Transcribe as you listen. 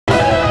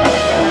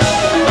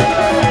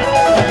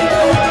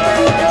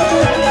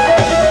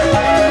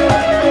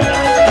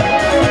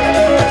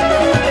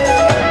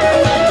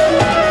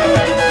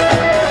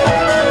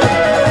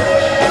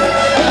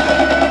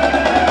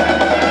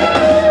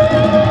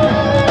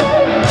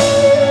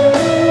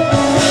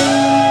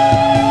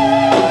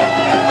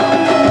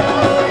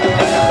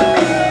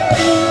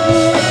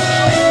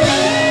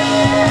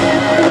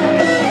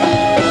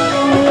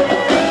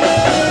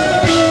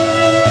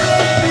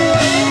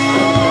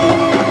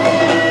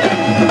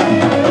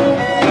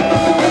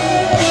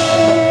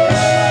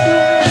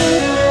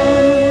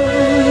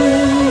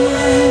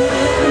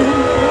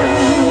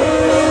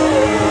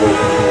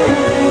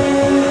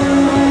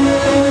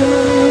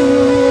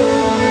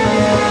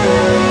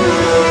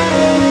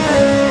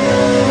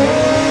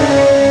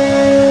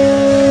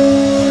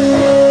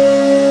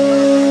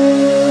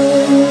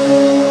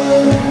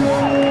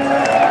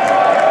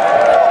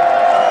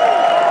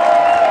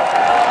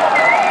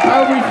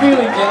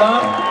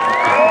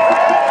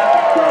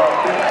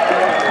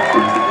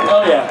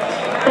Oh yeah.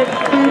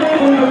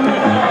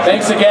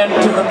 Thanks again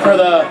to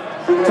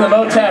the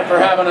Motet for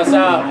having us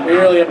out. We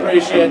really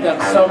appreciate them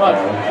so much.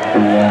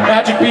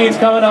 Magic Bean's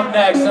coming up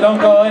next, so don't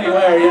go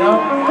anywhere, you know?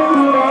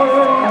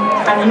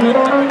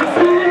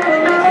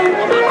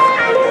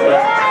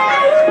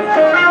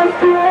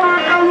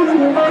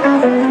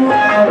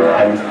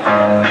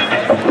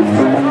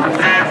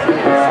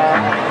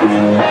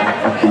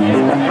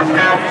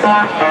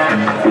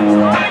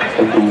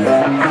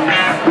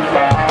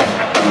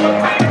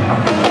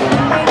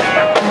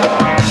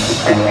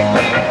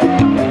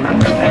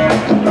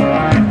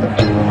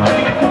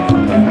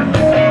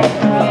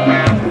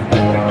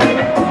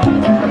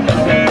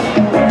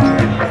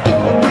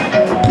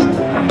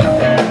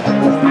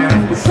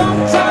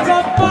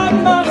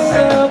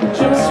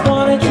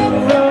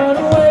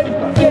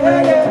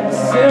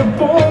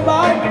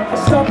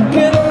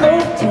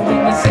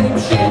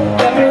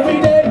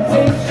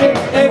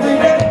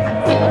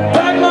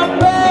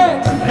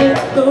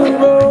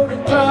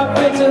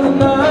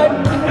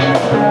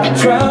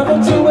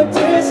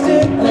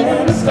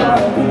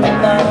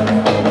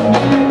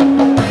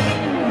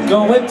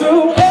 Going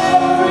through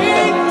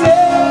every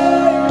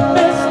day,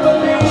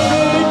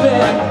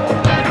 misbelieving.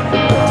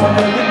 Don't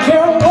really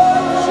care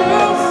what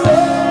you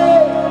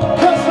say,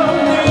 'cause I'm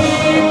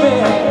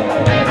leaving.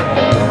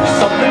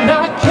 Something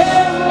I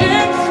can't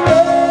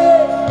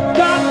explain,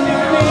 got me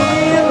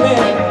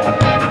feeling.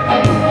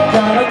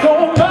 Gotta go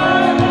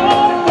my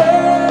own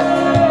way.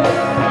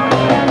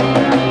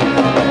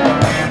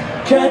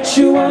 Catch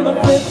you on the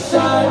flip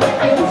side.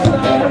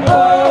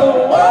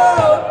 Oh, oh.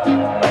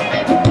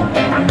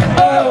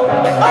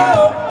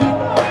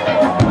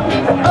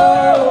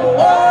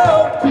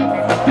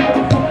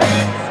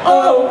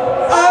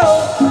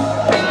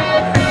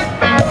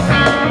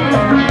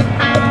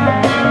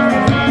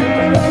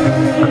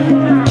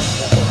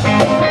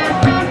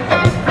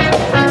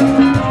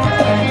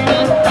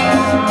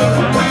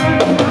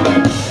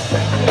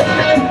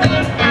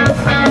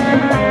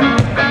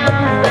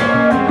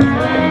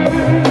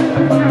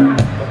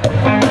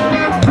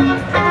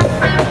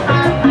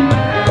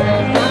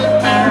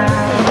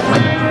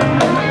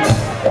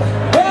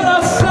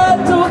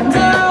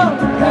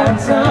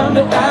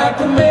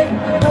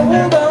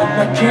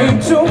 Came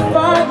to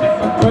find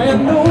a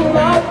brand new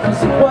life.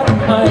 Is what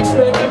I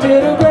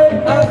expected. A great,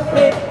 I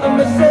made a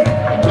mistake.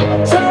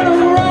 Turn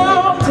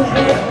around to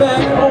head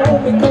back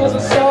home because I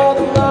saw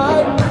the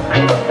light.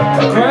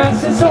 The grass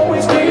is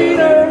always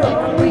greener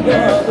on the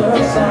other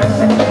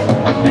side.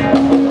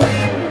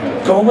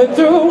 Going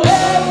through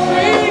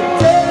every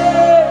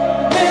day,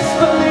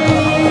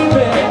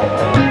 misbelieving.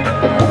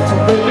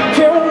 Don't really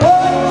care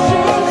what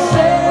you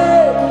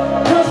say,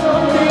 'cause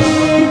I'm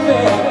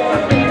leaving.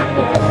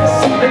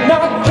 Something I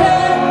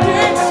can't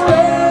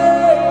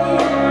explain.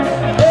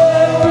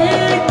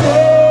 Every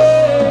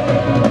day,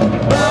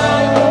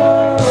 my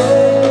own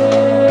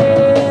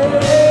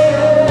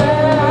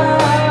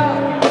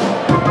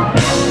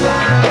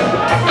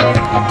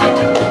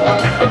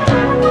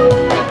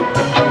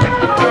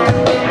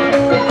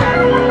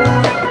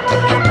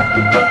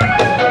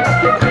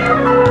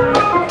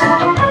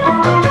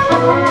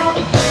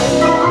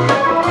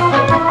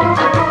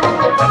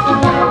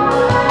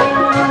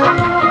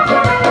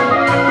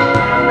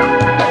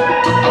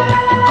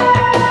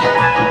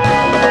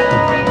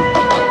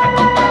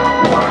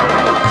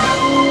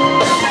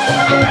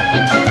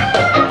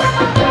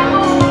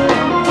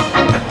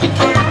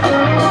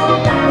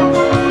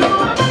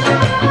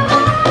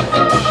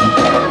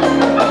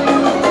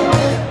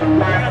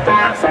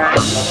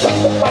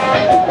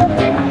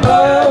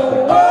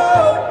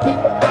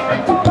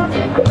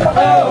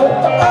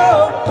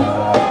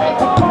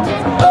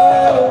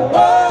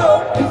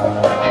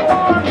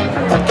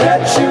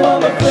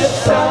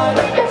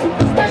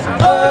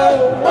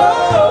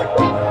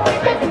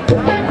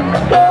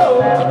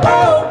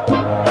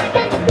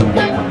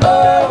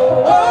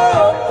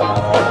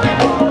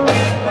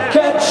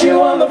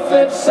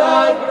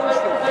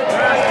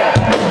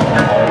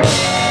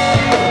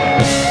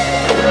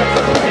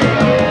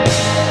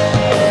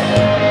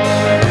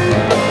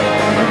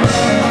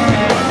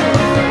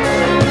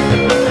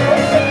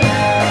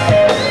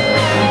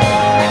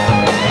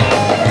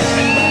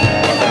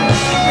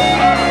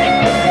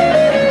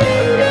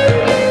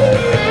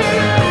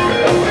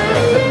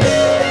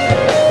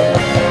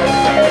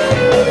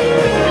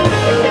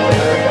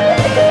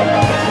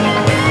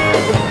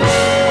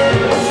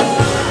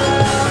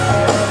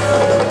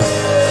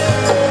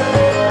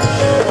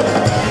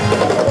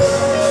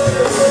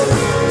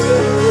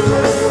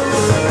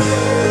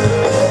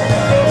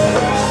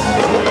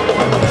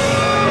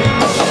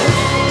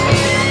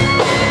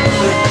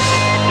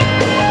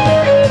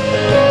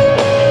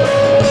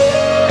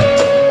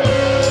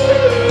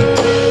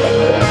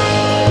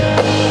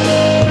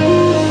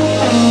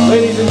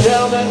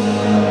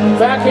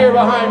back here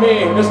behind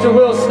me, Mr.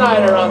 Will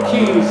Snyder on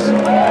keys.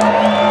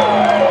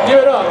 Give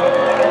it up.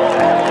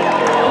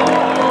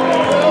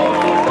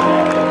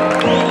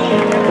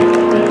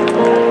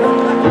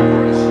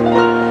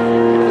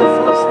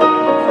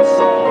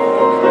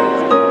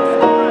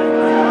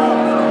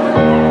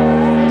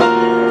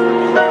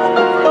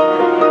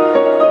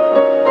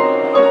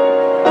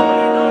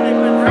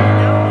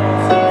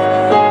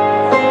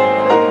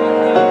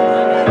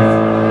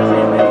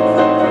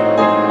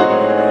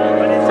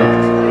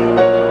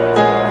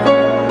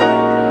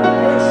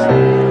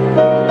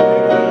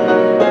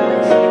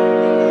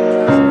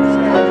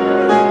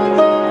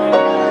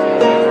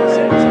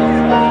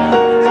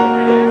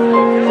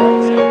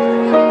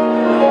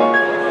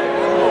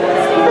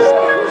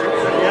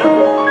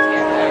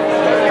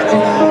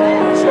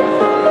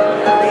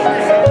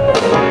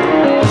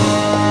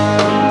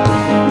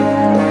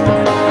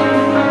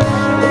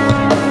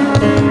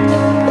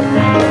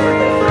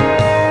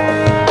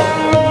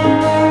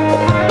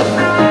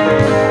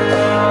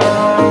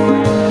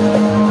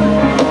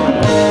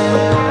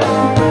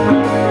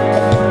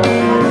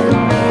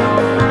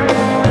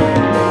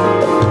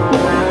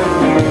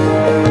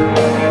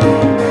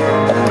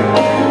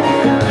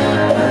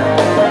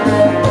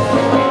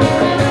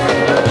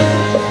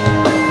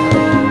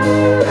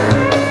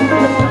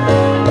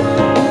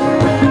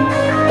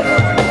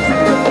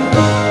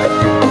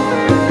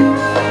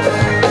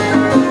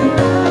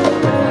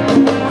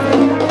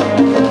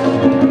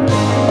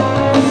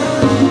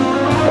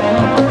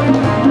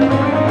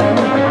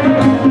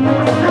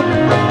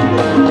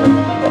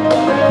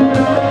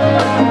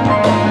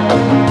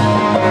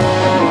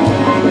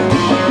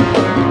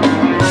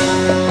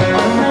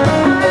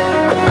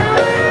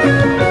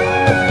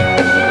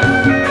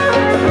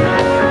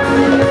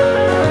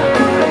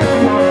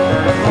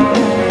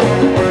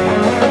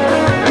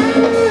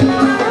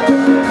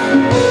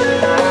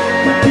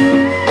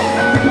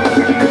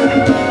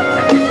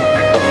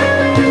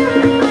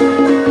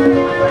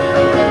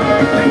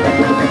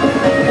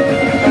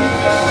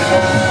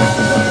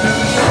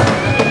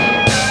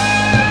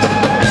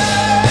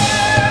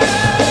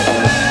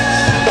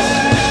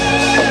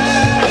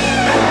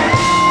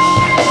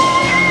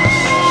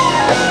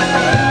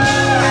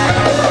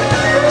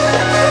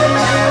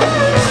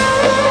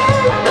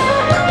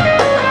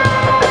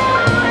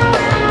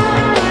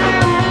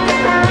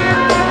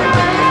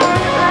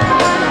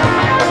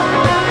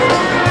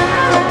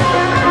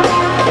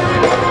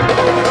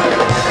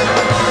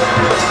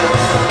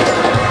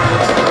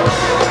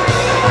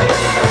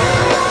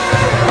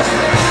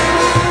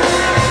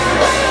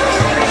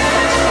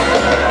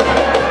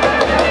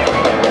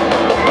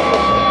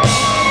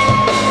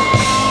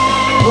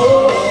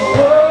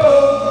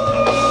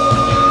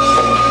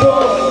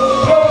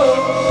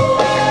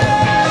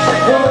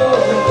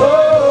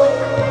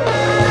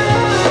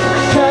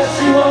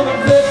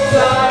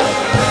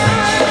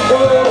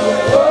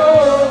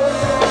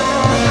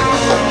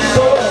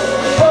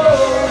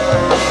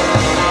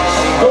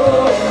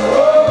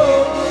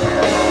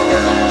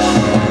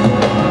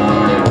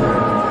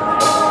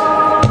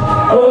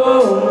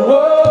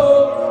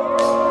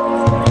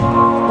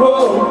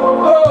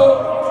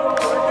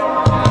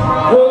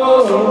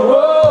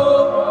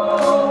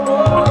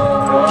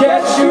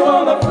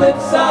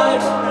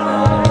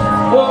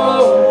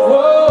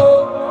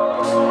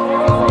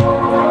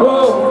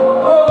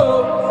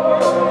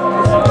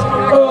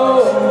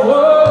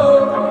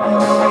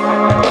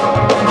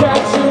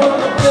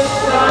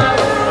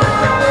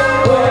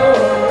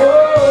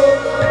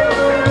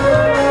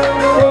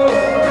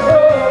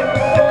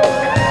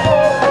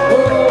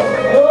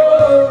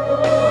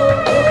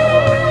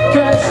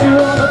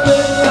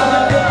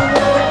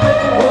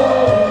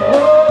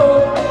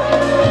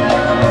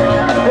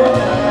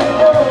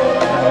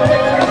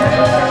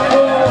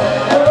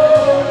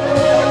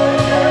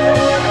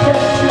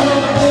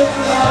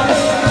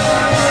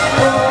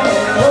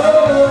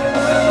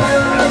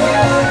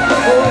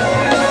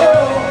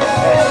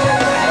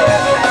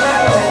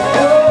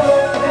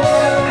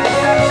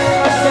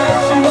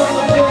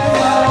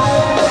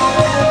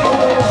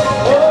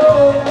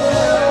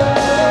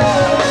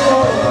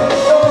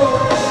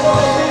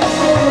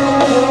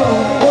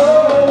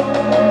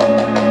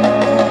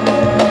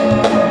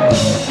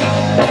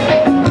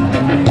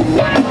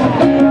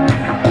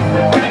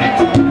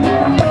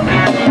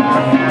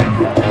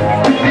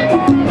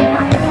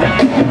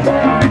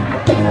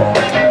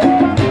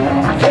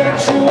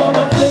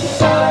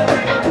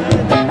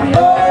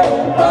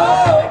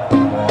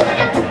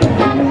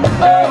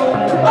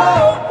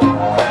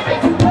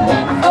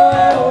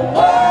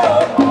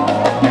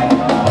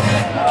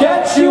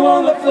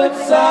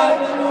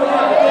 outside.